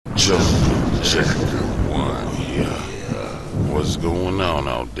Check one here. What's going on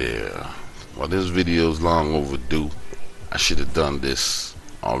out there? Well, this video's long overdue. I should have done this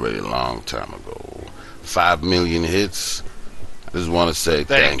already a long time ago. 5 million hits. I just want to say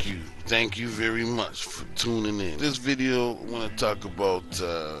thank you. Thank you very much for tuning in. This video, I want to talk about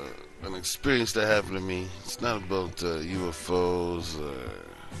an experience that happened to me. It's not about UFOs or,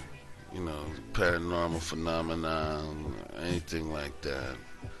 paranormal phenomenon or anything like that.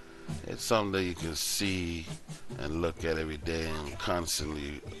 It's something that you can see and look at every day and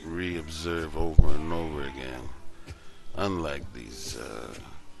constantly re-observe over and over again. Unlike these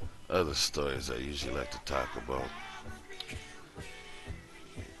other stories I usually like to talk about.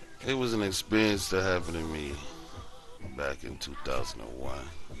 It was an experience that happened to me back in 2001.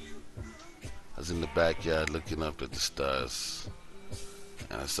 I was in the backyard looking up at the stars,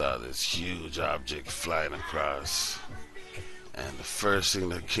 and I saw this huge object flying across. And the first thing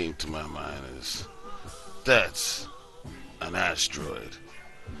that came to my mind is, that's an asteroid.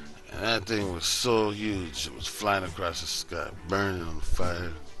 And that thing was so huge, it was flying across the sky, burning on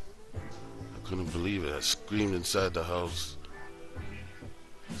fire. I couldn't believe it. I screamed inside the house.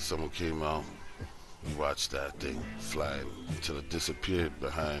 Someone came out. We watched that thing flying until it disappeared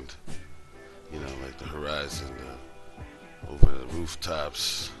behind, like the horizon, over the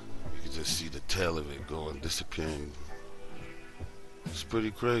rooftops. You could just see the tail of it going, disappearing. It's pretty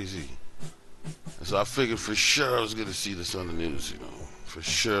crazy. And so I figured for sure I was going to see this on the news, For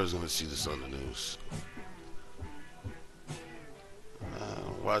sure I was going to see this on the news. I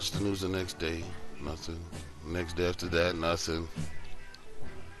watched the news the next day, nothing. The next day after that, nothing.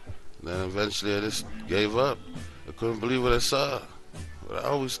 And then eventually I just gave up. I couldn't believe what I saw. But I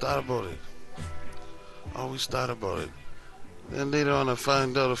always thought about it. Then later on I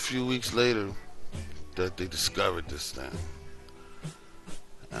find out a few weeks later that they discovered this thing.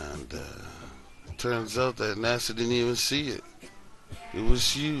 And it turns out that NASA didn't even see it. It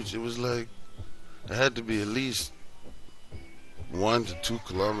was huge. It was like, it had to be at least 1 to 2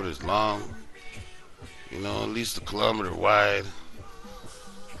 kilometers long. At least a kilometer wide.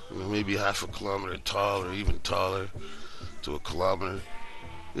 Maybe half a kilometer tall or even taller to a kilometer.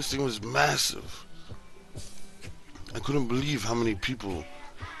 This thing was massive. I couldn't believe how many people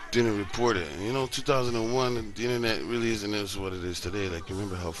didn't report it. And 2001, the internet really isn't as what it is today. Like, you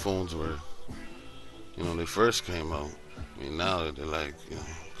remember how phones were, they first came out. Now they're like,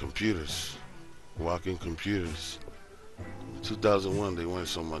 computers, walking computers. In 2001, they weren't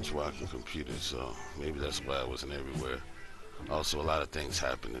so much walking computers, so maybe that's why I wasn't everywhere. Also, a lot of things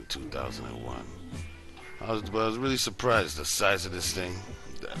happened in 2001. I was really surprised the size of this thing.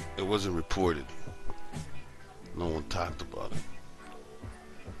 It wasn't reported. No one talked about it.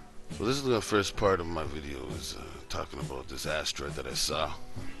 So this is the first part of my video, is talking about this asteroid that I saw.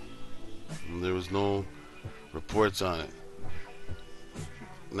 And there was no reports on it.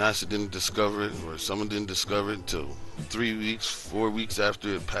 NASA didn't discover it, or someone didn't discover it until 3 weeks, 4 weeks after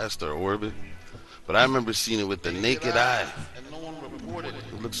it passed our orbit. But I remember seeing it with the naked eye. And no one reported it.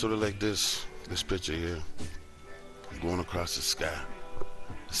 It looks sort of like this picture here, going across the sky.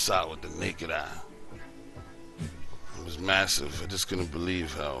 I saw it with the naked eye. It was massive. I just couldn't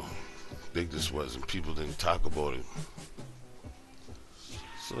believe how big this was, and people didn't talk about it.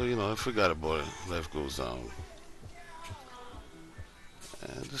 So, I forgot about it. Life goes on.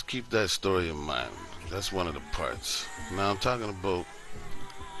 And just keep that story in mind. That's one of the parts. Now I'm talking about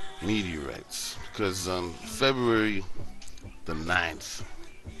meteorites, because on February the 9th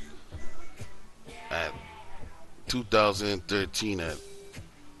at 2013 at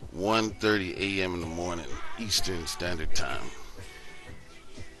 1:30 a.m. in the morning, Eastern Standard Time,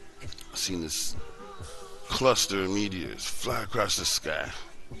 I seen this cluster of meteors fly across the sky.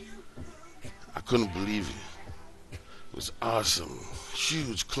 I couldn't believe it. It was awesome.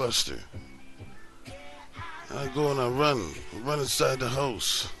 Huge cluster. And I go and I run inside the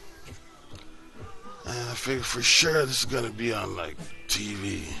house. And I figured for sure this is going to be on, like,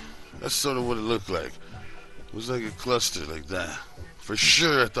 TV. That's sort of what it looked like. It was like a cluster like that. For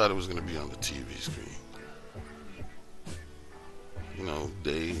sure I thought it was going to be on the TV screen.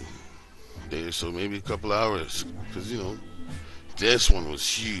 Day or so, maybe a couple hours. Because, this one was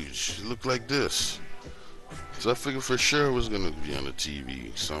huge. It looked like this. So I figured for sure it was going to be on the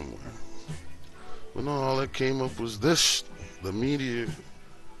TV somewhere. But no, all that came up was this. The meteor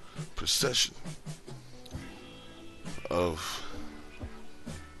procession of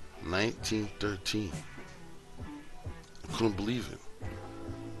 1913. I couldn't believe it.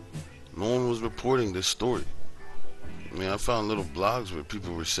 No one was reporting this story. I found little blogs where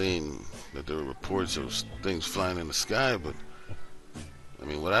people were saying that there were reports of things flying in the sky, but I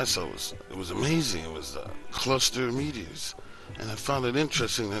mean, what I saw was amazing. It was a cluster of meteors. And I found it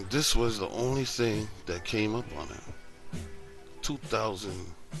interesting that this was the only thing that came up on it.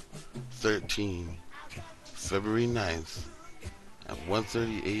 2013, February 9th, at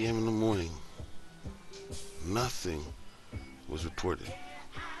 1:30 a.m. in the morning, nothing was reported.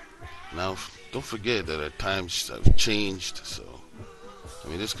 Now, don't forget that our times have changed, so, I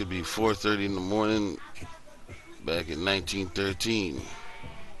mean, this could be 4:30 in the morning back in 1913.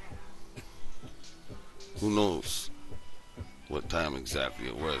 Who knows what time exactly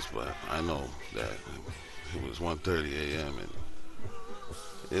it was, but I know that it was 1:30 a.m. and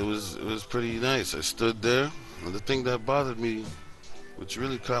it was pretty nice. I stood there, and the thing that bothered me, which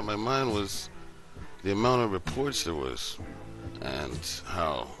really caught my mind, was the amount of reports there was, and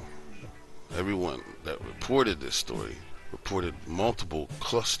how everyone that reported this story reported multiple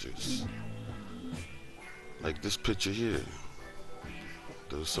clusters. Like this picture here,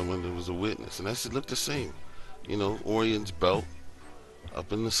 there was someone that was a witness, and I said, look the same. You know, Orion's belt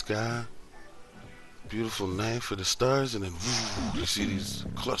up in the sky, beautiful night for the stars, and then you see these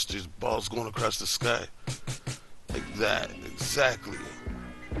clusters, balls going across the sky. Like that, exactly.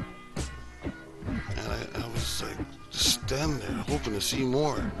 And I was like, just standing there hoping to see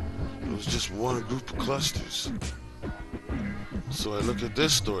more. It was just one group of clusters. So I look at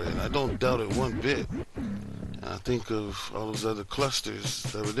this story, and I don't doubt it one bit. And I think of all those other clusters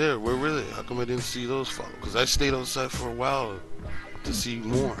that were there. Where were they? How come I didn't see those follow? Because I stayed outside for a while to see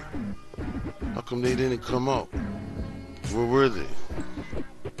more. How come they didn't come up? Where were they?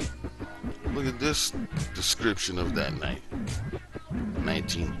 Look at this description of that night.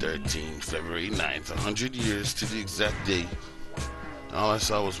 1913, February 9th, 100 years to the exact date. And all I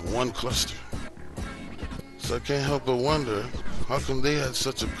saw was one cluster. So I can't help but wonder, how come they had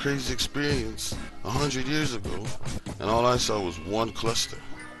such a crazy experience 100 years ago, and all I saw was one cluster?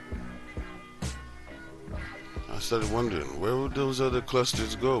 I started wondering, where would those other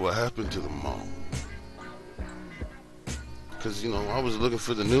clusters go? What happened to them all? Because, you know, I was looking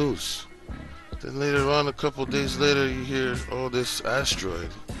for the news. Then later on, a couple days later, you hear, oh, this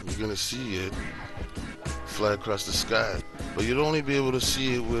asteroid, you're going to see it fly across the sky. But you'd only be able to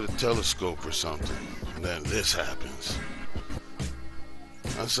see it with a telescope or something. And then this happens.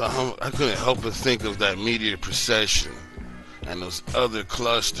 I couldn't help but think of that meteor procession and those other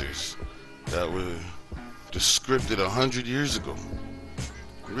clusters that were described 100 years ago.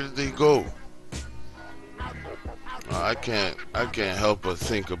 Where did they go? I can't help but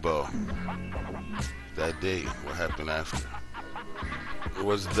think about that day, what happened after.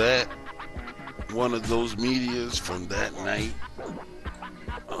 Was that one of those meteors from that night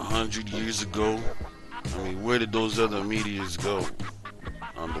 100 years ago? I mean, where did those other meteors go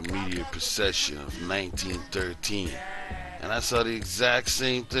on the meteor procession of 1913? And I saw the exact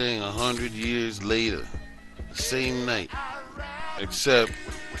same thing 100 years later, the same night, except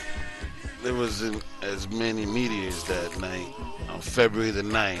there wasn't as many meteors that night on February the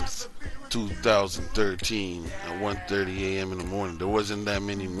 9th, 2013 at 1:30 a.m. in the morning. There wasn't that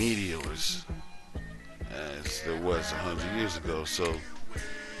many meteors as there was 100 years ago. So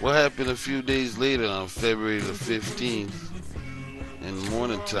what happened a few days later on February the 15th in the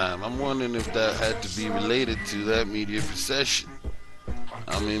morning time? I'm wondering if that had to be related to that meteor procession.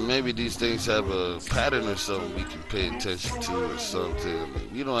 I mean, maybe these things have a pattern or something we can pay attention to or something. I mean,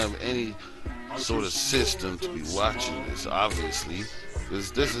 we don't have any sort of system to be watching this, obviously.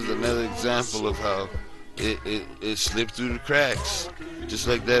 This is another example of how it slipped through the cracks, just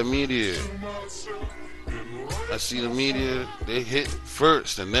like that meteor. I see the meteor, they hit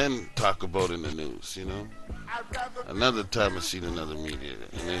first and then talk about it in the news, you know. Another time I seen another meteor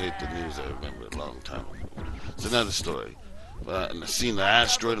and they hit the news, I remember a long time ago. It's another story. And I seen the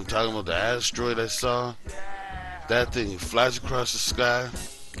asteroid, I'm talking about the asteroid I saw. That thing flies across the sky,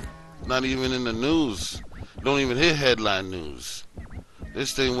 not even in the news. Don't even hit headline news.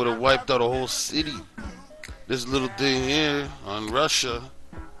 This thing would have wiped out a whole city. This little thing here on Russia,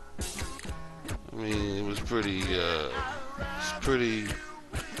 I mean, it was pretty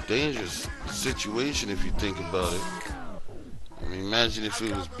dangerous situation if you think about it. I mean, imagine if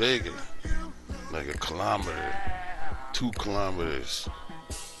it was bigger, like a kilometer, 2 kilometers.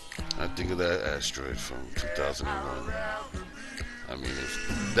 I think of that asteroid from 2001. I mean,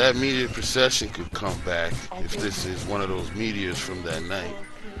 if that meteor procession could come back, if this is one of those meteors from that night,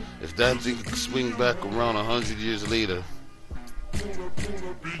 if that thing could swing back around 100 years later,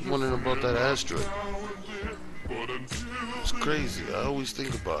 I'm wondering about that asteroid. It's crazy. I always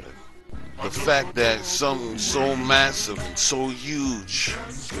think about it. The fact that something so massive and so huge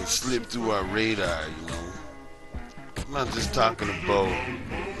can slip through our radar, you know. I'm not just talking about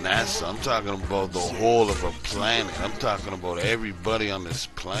NASA. I'm talking about the whole of a planet. I'm talking about everybody on this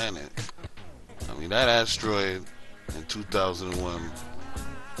planet. I mean, that asteroid in 2001,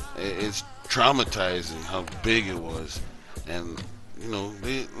 it's traumatizing how big it was. And, you know,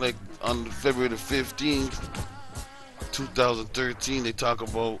 they, like on February the 15th, 2013, they talk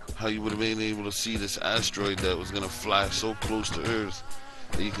about how you would have been able to see this asteroid that was going to fly so close to Earth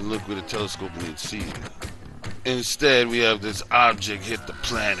that you can look with a telescope and you'd see it. Instead, we have this object hit the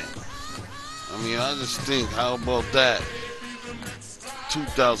planet. I mean, I just think, how about that?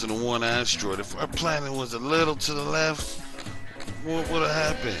 2001 asteroid. If our planet was a little to the left, what would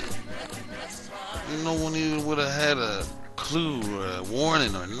have happened? No one even would have had a clue or a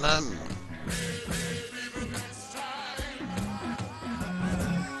warning or nothing.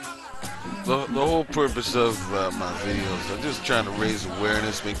 The whole purpose of my videos, I'm just trying to raise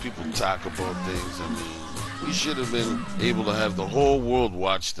awareness, make people talk about things. I mean, we should have been able to have the whole world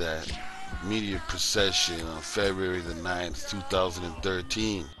watch that meteor procession on February the 9th,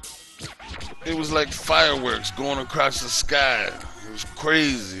 2013. It was like fireworks going across the sky. It was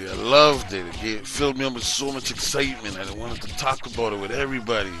crazy. I loved it. It filled me up with so much excitement. I wanted to talk about it with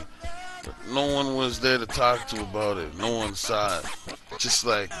everybody. But no one was there to talk to about it. No one saw it. Just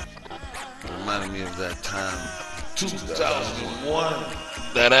like, it reminded me of that time,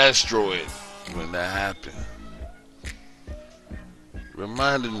 2001, that asteroid, when that happened.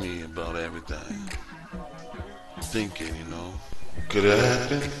 Reminded me about everything. Thinking, you know, could it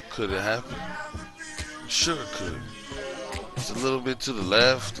happen? Could it happen? Sure it could. It's a little bit to the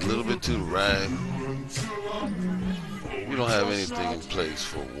left, a little bit to the right. We don't have anything in place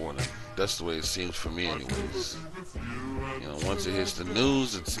for a warning. That's the way it seems for me anyways. You know, once it hits the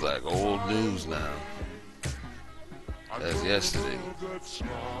news, it's like old news now. As yesterday.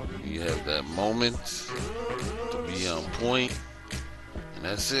 You have that moment to be on point, and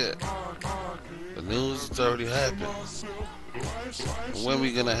that's it. The news, it's already happened. When are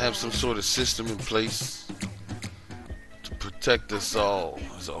we gonna have some sort of system in place to protect us all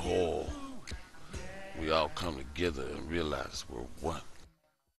as a whole? We all come together and realize we're one.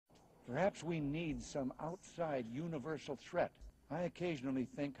 Perhaps we need some outside universal threat. I occasionally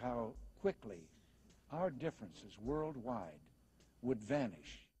think how quickly our differences worldwide would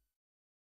vanish